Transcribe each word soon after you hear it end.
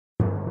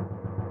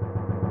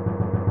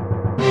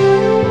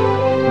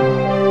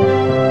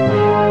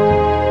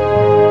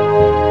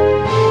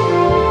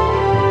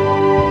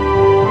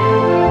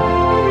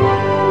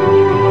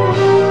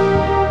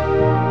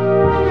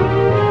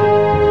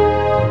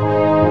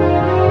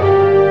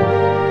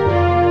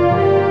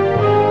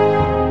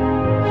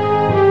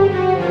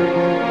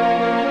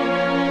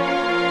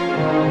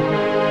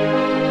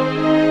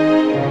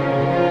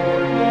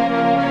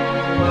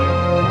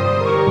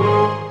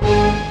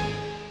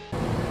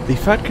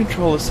Fat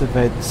Controller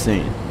surveyed the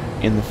scene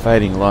in the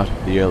fading light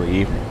of the early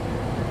evening.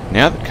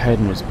 Now that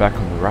Caden was back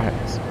on the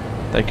rails,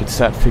 they could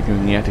start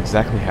figuring out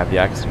exactly how the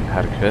accident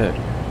had occurred.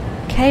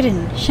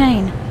 Caden,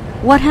 Shane,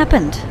 what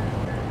happened?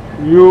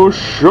 Your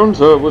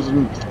shunter was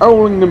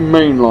fouling the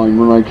main line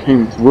when I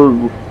came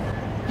through.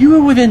 You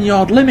were within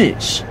yard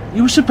limits.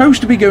 You were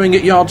supposed to be going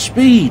at yard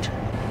speed.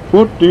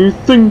 What do you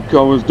think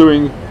I was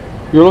doing?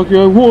 You're lucky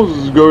I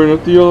was going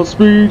at the yard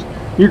speed.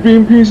 You'd be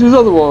in pieces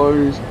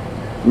otherwise.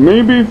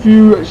 Maybe if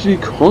you actually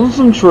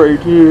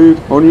concentrated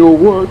on your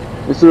work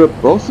instead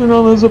of bossing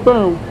others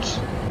about.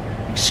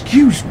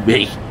 Excuse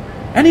me?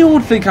 Anyone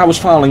would think I was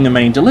fouling the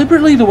main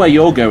deliberately the way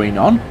you're going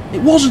on.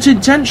 It wasn't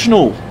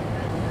intentional.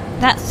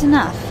 That's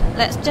enough.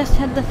 Let's just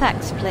head the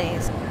facts,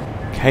 please.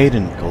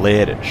 Caden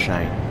glared at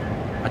Shane.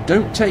 I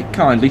don't take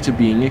kindly to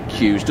being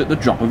accused at the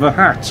drop of a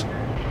hat.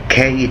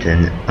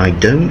 Caden, I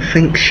don't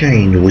think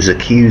Shane was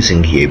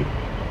accusing you.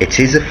 It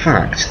is a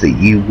fact that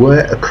you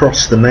were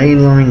across the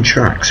mainline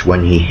tracks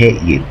when he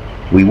hit you.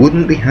 We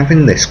wouldn't be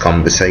having this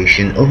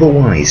conversation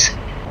otherwise.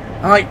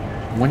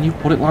 When you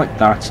put it like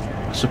that,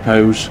 I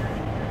suppose.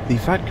 The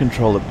Fat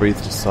Controller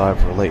breathed a sigh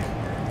of relief.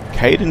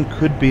 Caden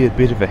could be a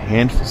bit of a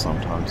handful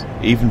sometimes,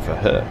 even for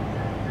her,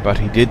 but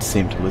he did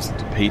seem to listen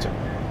to Peter.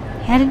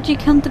 How did you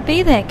come to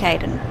be there,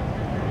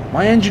 Caden?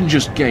 My engine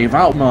just gave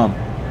out, Mum.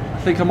 I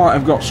think I might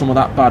have got some of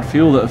that bad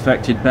fuel that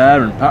affected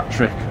Bear and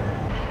Patrick.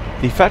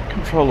 The Fat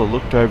Controller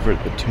looked over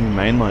at the two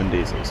mainline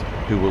diesels,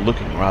 who were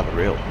looking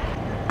rather ill.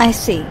 I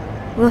see.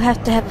 We'll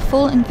have to have a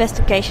full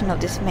investigation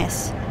of this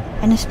mess.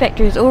 An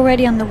inspector is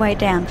already on the way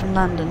down from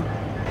London.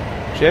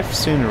 Jeff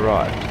soon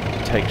arrived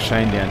to take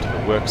Shane down to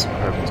the works at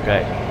Crovan's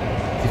Gate.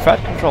 The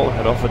Fat Controller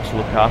had offered to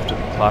look after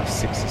the Class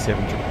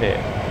 67 repair,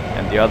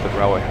 and the other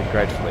rower had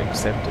gratefully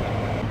accepted.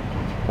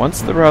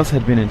 Once the rails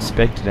had been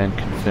inspected and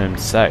confirmed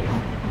safe,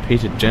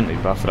 Peter gently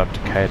buffered up to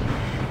Caden.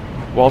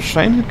 While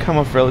Shane had come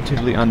off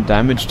relatively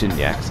undamaged in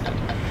the accident,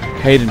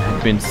 Caden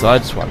had been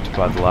sideswiped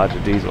by the larger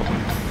diesel.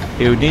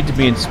 He would need to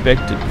be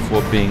inspected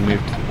before being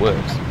moved to the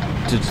works,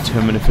 to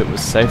determine if it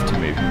was safe to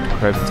move him to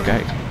Crovan's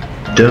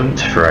Gate. Don't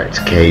fret,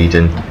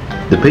 Caden.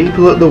 The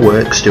people at the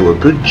works do a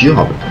good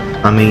job.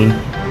 I mean,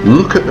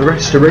 look at the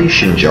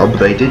restoration job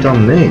they did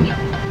on me.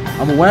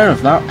 I'm aware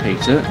of that,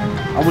 Peter.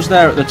 I was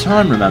there at the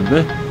time,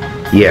 remember?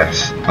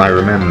 Yes, I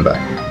remember.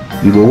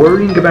 You were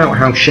worrying about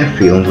how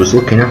Sheffield was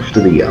looking after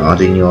the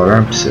yard in your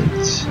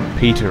absence.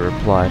 Peter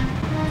replied.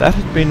 That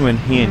had been when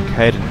he and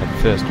Caden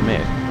had first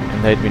met,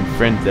 and they'd been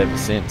friends ever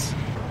since.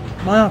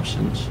 My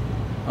absence?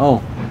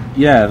 Oh,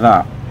 yeah,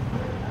 that.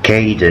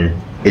 Caden,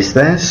 is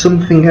there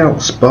something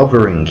else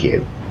bothering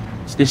you?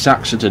 It's this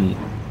accident.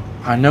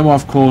 I know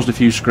I've caused a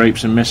few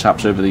scrapes and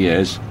mishaps over the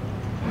years.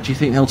 Do you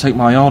think they'll take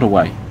my yard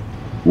away?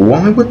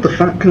 Why would the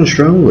Fat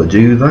Controller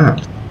do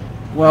that?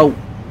 Well,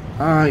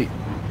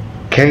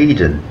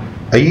 Caden,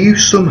 are you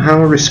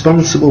somehow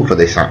responsible for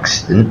this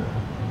accident?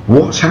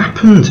 What's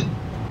happened?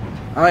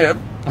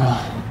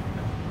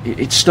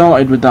 It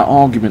started with that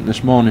argument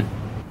this morning.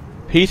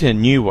 Peter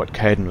knew what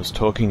Caden was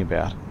talking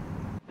about.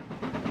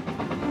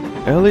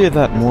 Earlier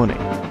that morning,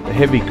 the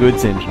heavy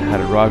goods engine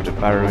had arrived at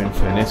Barrow in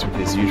Furness with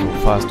his usual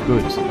fast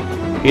goods.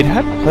 He'd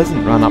had a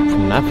pleasant run up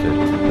from Nafford,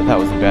 but that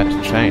was about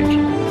to change.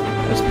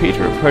 As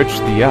Peter approached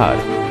the yard,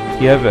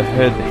 he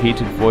overheard the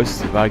heated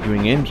voices of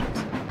arguing engines.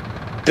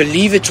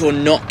 Believe it or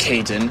not,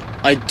 Caden,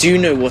 I do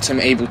know what I'm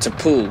able to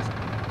pull.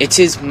 It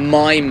is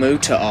my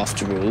motor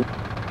after all.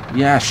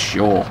 Yeah,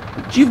 sure.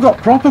 But you've got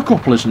proper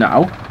couplers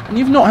now, and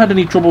you've not had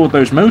any trouble with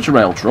those motor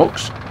rail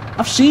trucks.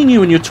 I've seen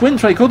you and your twin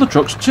take other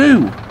trucks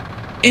too.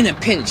 In a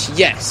pinch,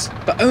 yes,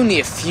 but only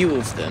a few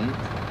of them.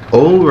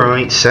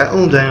 Alright,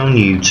 settle down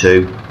you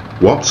two.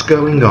 What's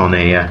going on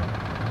here?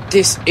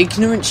 This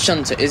ignorant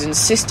shunter is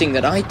insisting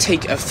that I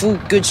take a full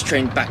goods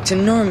train back to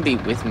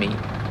Normanby with me.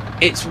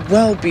 It's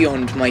well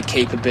beyond my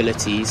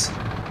capabilities.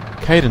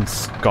 Caden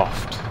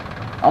scoffed.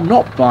 I'm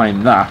not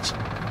buying that.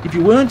 If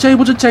you weren't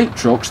able to take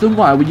trucks, then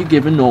why were you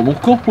given normal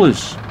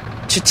couplers?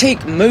 To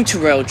take motor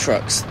rail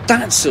trucks,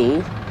 that's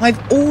all. I've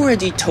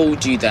already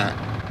told you that.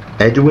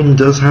 Edwin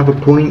does have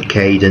a point,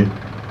 Caden.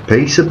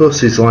 Pacer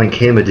buses like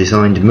him are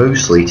designed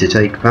mostly to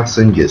take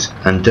passengers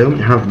and don't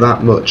have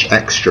that much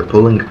extra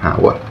pulling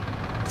power.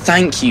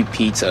 Thank you,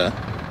 Peter.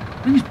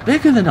 He's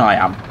bigger than I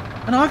am,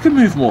 and I can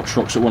move more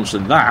trucks at once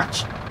than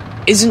that.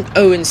 Isn't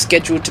Owen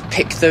scheduled to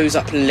pick those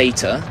up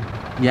later?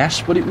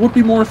 Yes, but it would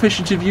be more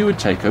efficient if you would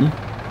take them.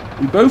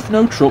 We both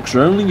know trucks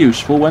are only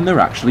useful when they're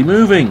actually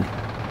moving.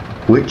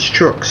 Which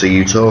trucks are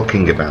you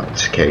talking about,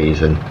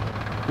 Caden?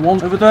 The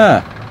ones over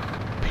there.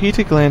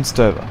 Peter glanced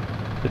over.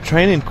 The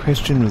train in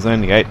question was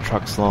only 8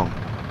 trucks long.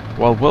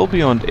 While well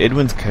beyond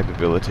Edwin's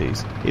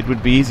capabilities, it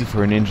would be easy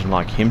for an engine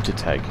like him to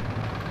take.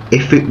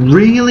 If it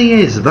really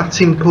is that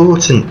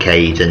important,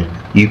 Caden,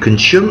 you can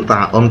shunt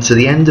that onto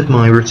the end of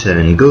my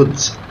return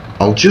goods.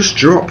 I'll just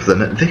drop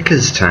them at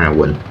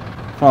Vickerstown.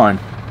 Fine.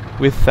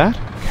 With that,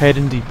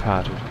 Caden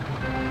departed.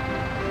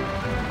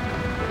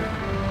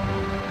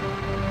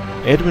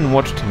 Edwin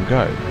watched him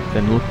go,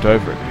 then looked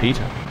over at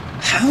Peter.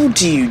 How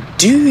do you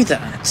do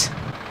that?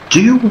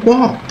 Do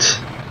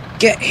what?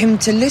 get him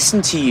to listen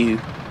to you.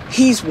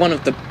 He's one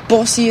of the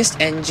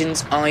bossiest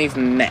engines I've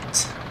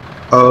met.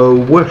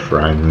 Oh, we're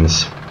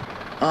friends.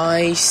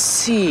 I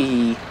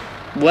see.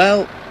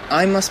 Well,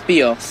 I must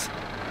be off.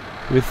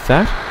 With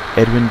that,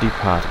 Edwin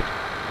departed.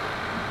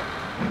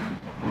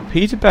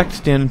 Peter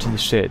backed down into the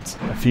sheds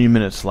a few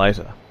minutes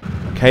later.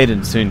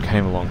 Caden soon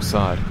came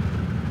alongside.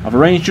 I've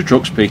arranged your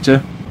trucks,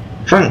 Peter.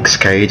 Thanks,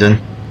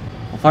 Caden.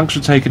 Well, thanks for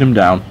taking them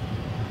down.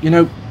 You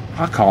know,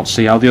 I can't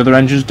see how the other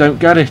engines don't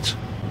get it.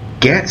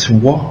 Get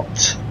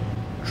what?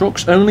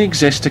 Trucks only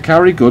exist to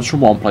carry goods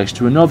from one place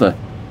to another.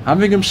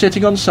 Having them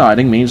sitting on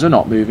siding means they're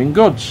not moving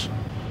goods.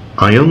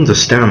 I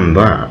understand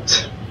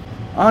that.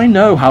 I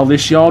know how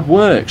this yard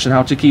works and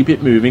how to keep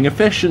it moving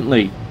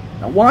efficiently.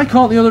 Now, why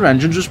can't the other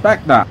engines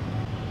respect that?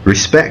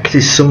 Respect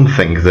is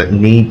something that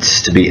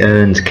needs to be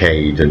earned,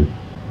 Caden.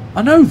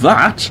 I know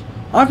that.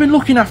 I've been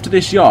looking after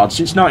this yard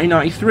since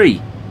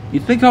 1993.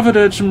 You'd think I've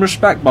earned some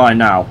respect by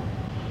now.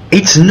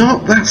 It's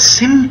not that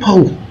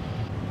simple.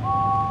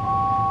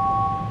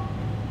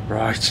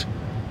 Right.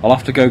 I'll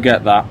have to go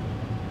get that.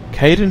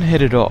 Caden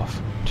headed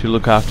off to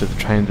look after the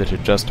train that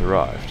had just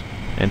arrived,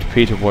 and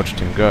Peter watched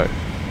him go,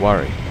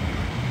 worried.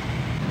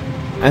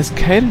 As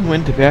Caden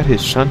went about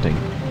his shunting,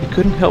 he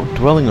couldn't help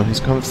dwelling on his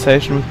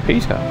conversation with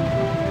Peter.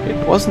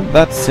 It wasn't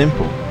that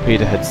simple,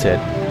 Peter had said,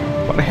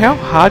 but how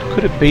hard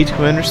could it be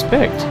to earn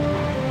respect?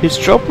 His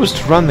job was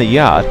to run the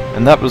yard,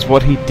 and that was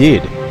what he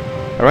did.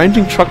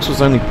 Arranging trucks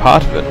was only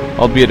part of it,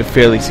 albeit a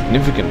fairly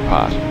significant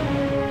part.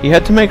 He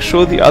had to make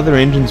sure the other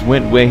engines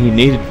went where he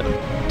needed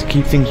them, to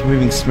keep things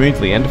moving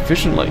smoothly and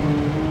efficiently.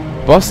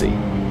 Bossy,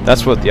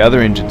 that's what the other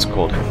engines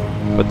called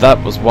him, but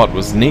that was what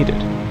was needed.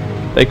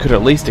 They could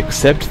at least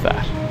accept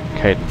that,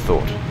 Caden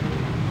thought.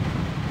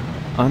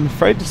 I'm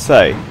afraid to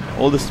say,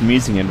 all this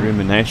musing and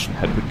rumination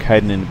had put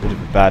Caden in a bit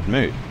of a bad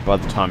mood by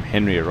the time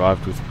Henry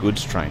arrived with the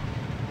goods train.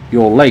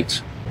 You're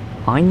late.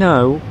 I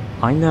know.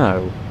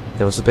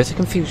 There was a bit of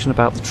confusion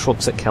about the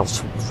trucks at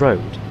Kelsthorpe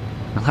Road.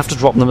 I'll have to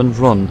drop them and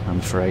run, I'm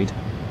afraid.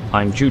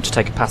 I'm due to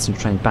take a passenger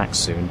train back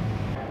soon.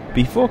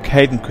 Before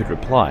Caden could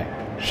reply,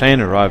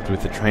 Shane arrived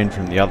with the train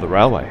from the other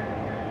railway.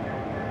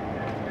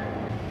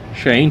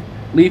 Shane,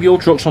 leave your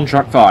trucks on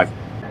track 5.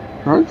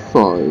 Track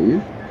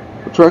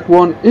 5? Track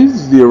 1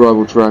 is the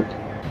arrival track.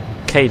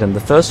 Caden, the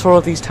first 4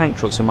 of these tank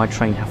trucks in my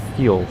train have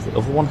fuel, the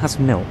other one has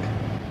milk.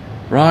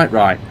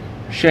 Right.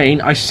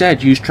 Shane, I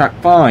said use track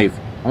 5.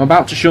 I'm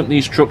about to shunt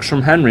these trucks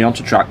from Henry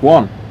onto track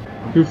 1.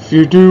 If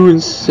you do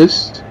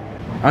insist.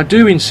 I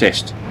do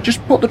insist.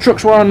 Just put the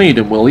trucks where I need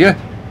them, will you?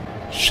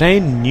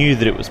 Shane knew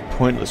that it was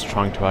pointless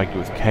trying to argue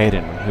with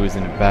Caden when he was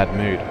in a bad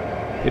mood.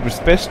 It was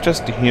best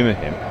just to humour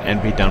him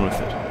and be done with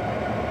it.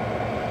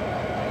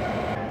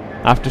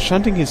 After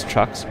shunting his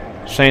trucks,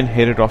 Shane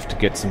headed off to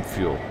get some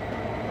fuel.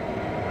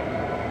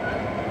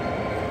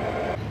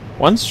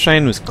 Once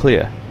Shane was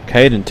clear,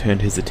 Caden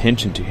turned his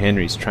attention to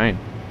Henry's train.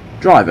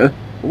 Driver,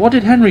 what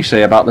did Henry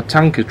say about the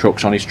tanker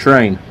trucks on his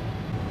train?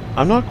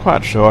 I'm not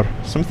quite sure.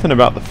 Something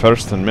about the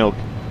thirst and milk.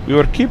 We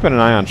were keeping an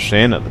eye on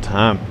Shane at the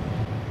time.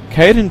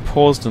 Caden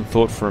paused and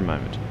thought for a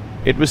moment.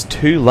 It was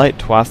too late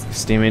to ask the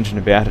steam engine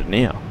about it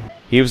now.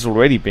 He was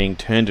already being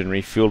turned and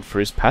refueled for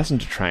his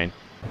passenger train.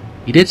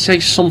 He did say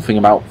something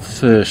about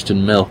thirst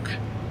and milk.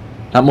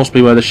 That must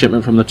be where the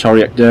shipment from the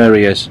Toriak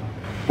dairy is.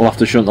 We'll have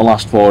to shunt the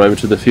last 4 over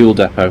to the fuel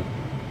depot.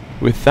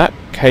 With that,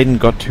 Caden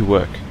got to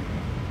work.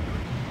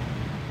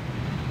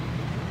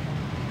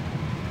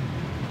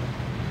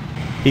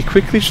 He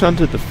quickly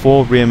shunted the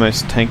 4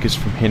 rearmost tankers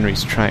from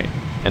Henry's train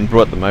and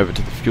brought them over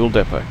to the fuel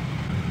depot.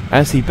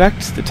 As he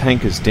backed the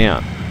tankers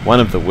down, one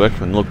of the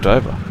workmen looked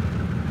over.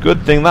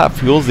 Good thing that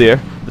fuel's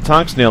here. The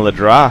tank's nearly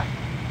dry.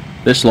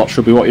 This lot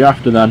should be what you're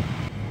after then.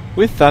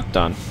 With that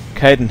done,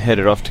 Caden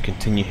headed off to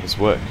continue his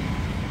work.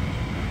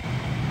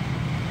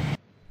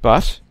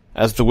 But,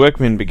 as the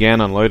workmen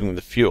began unloading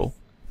the fuel,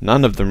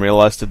 none of them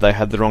realised that they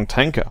had the wrong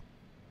tanker.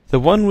 The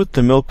one with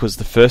the milk was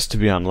the first to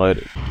be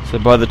unloaded, so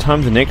by the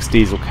time the next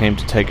diesel came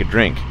to take a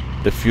drink,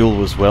 the fuel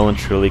was well and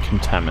truly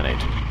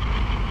contaminated.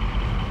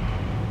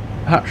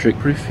 Patrick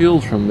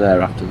refueled from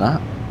there after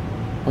that.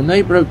 When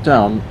they broke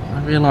down,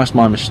 I realised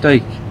my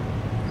mistake.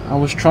 I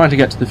was trying to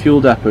get to the fuel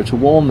depot to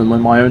warn them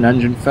when my own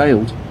engine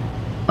failed.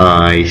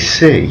 I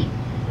see.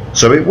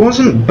 So it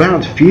wasn't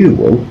bad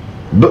fuel,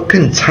 but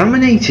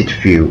contaminated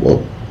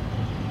fuel.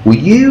 Were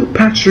you,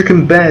 Patrick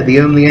and Bear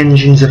the only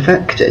engines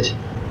affected?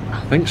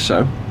 I think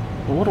so.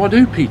 But what do I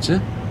do,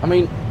 Peter? I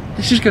mean,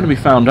 this is going to be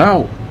found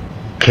out.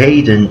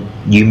 Caden,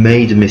 you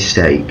made a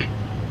mistake.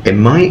 In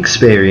my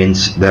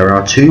experience, there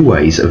are 2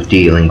 ways of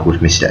dealing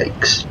with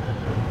mistakes.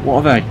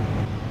 What are they?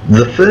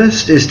 The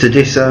first is to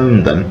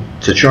disown them,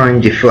 to try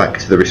and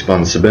deflect the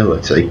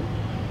responsibility.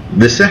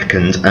 The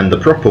second, and the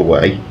proper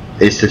way,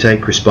 is to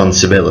take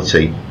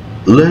responsibility,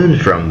 learn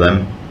from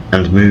them,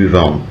 and move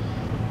on.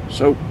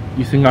 So,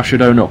 you think I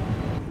should own up?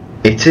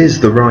 It is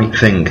the right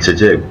thing to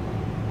do.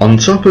 On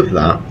top of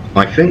that,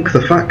 I think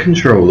the Fat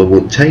Controller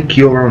will take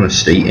your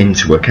honesty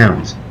into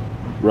account.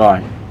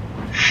 Right.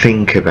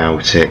 Think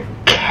about it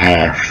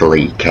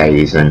carefully,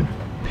 Caden.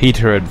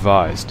 Peter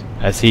advised,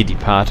 as he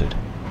departed.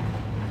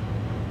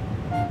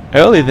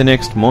 Early the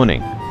next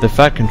morning, the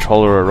Fat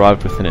Controller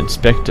arrived with an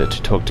inspector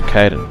to talk to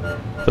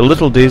Caden. The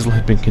little diesel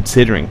had been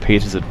considering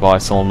Peter's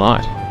advice all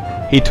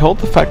night. He told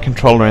the Fat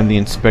Controller and the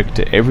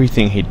inspector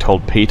everything he'd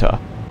told Peter.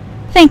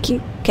 Thank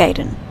you,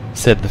 Caden,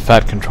 Said the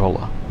Fat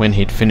Controller when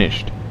he'd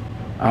finished.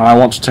 I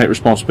want to take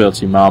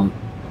responsibility, Mum.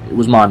 It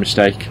was my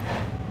mistake.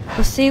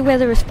 We'll see where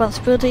the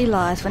responsibility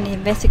lies when the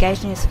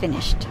investigation is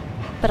finished.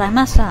 But I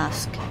must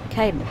ask,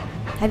 Caden,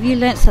 have you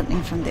learnt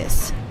something from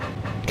this?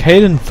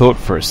 Caden thought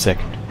for a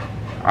second.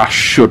 I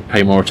should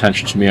pay more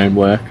attention to my own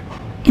work.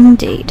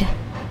 Indeed.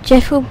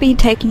 Jeff will be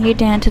taking you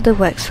down to the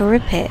works for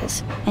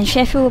repairs, and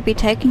Sheffield will be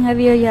taking over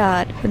your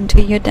yard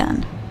until you're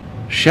done.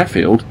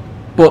 Sheffield?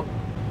 But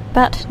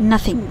But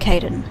nothing,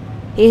 Caden.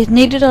 He is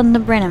needed on the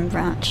Brennan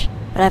branch,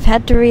 but I've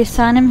had to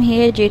reassign him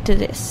here due to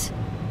this.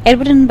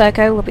 Edward and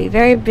Boko will be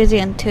very busy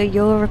until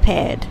you're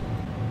repaired.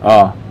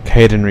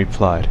 Caden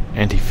replied,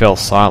 and he fell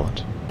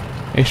silent.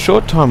 A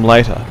short time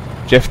later,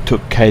 Jeff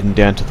took Caden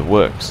down to the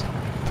works.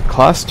 The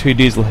Class 2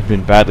 diesel had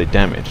been badly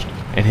damaged,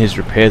 and his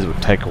repairs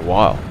would take a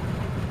while.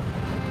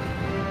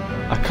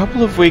 A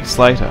couple of weeks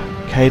later,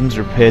 Caden's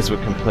repairs were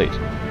complete.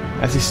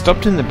 As he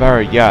stopped in the Barrow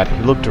yard,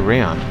 he looked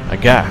around,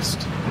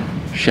 aghast.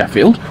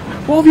 Sheffield?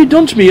 What have you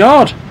done to me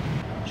yard?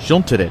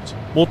 Shunted it.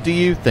 What do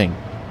you think?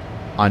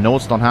 I know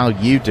it's not how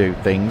you do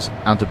things,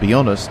 and to be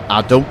honest,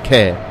 I don't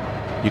care.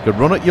 You can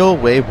run it your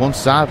way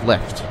once I've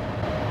left.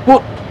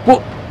 What?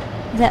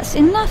 That's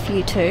enough,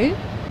 you two.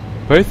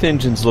 Both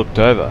engines looked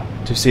over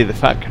to see the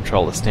Fat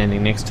Controller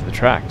standing next to the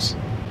tracks.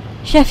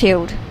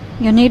 Sheffield,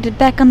 you're needed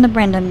back on the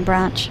Brendan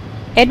branch.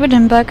 Edward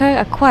and Boko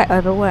are quite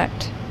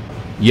overworked.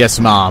 Yes,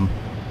 Ma'am.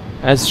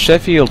 As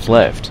Sheffield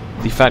left,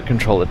 the Fat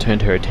Controller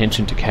turned her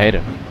attention to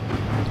Caden.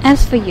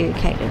 As for you,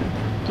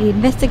 Caden, the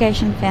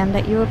investigation found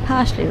that you were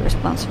partially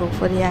responsible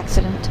for the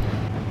accident.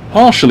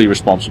 Partially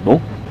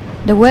responsible?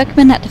 The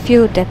workmen at the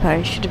fuel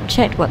depot should have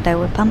checked what they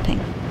were pumping.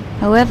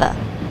 However,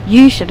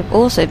 you should have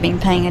also been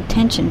paying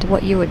attention to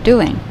what you were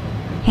doing.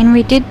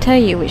 Henry did tell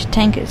you which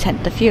tankers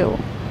had the fuel.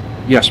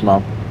 Yes,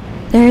 Mum.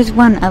 There is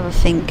one other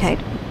thing,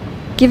 Caden.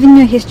 Given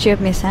your history of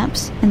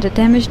mishaps and the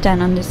damage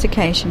done on this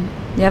occasion,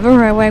 the other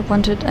railway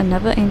wanted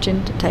another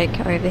engine to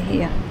take over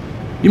here.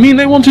 You mean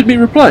they wanted me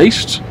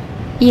replaced?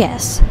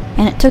 Yes,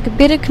 and it took a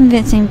bit of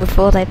convincing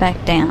before they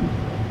backed down.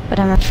 But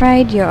I'm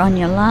afraid you're on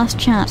your last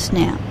chance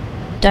now.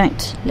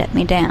 Don't let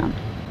me down.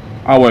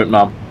 I won't,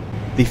 Mum.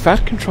 The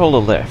Fat Controller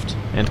left,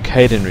 and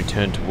Caden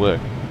returned to work.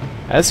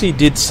 As he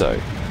did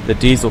so, the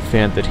diesel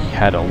found that he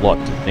had a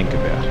lot to think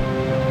about.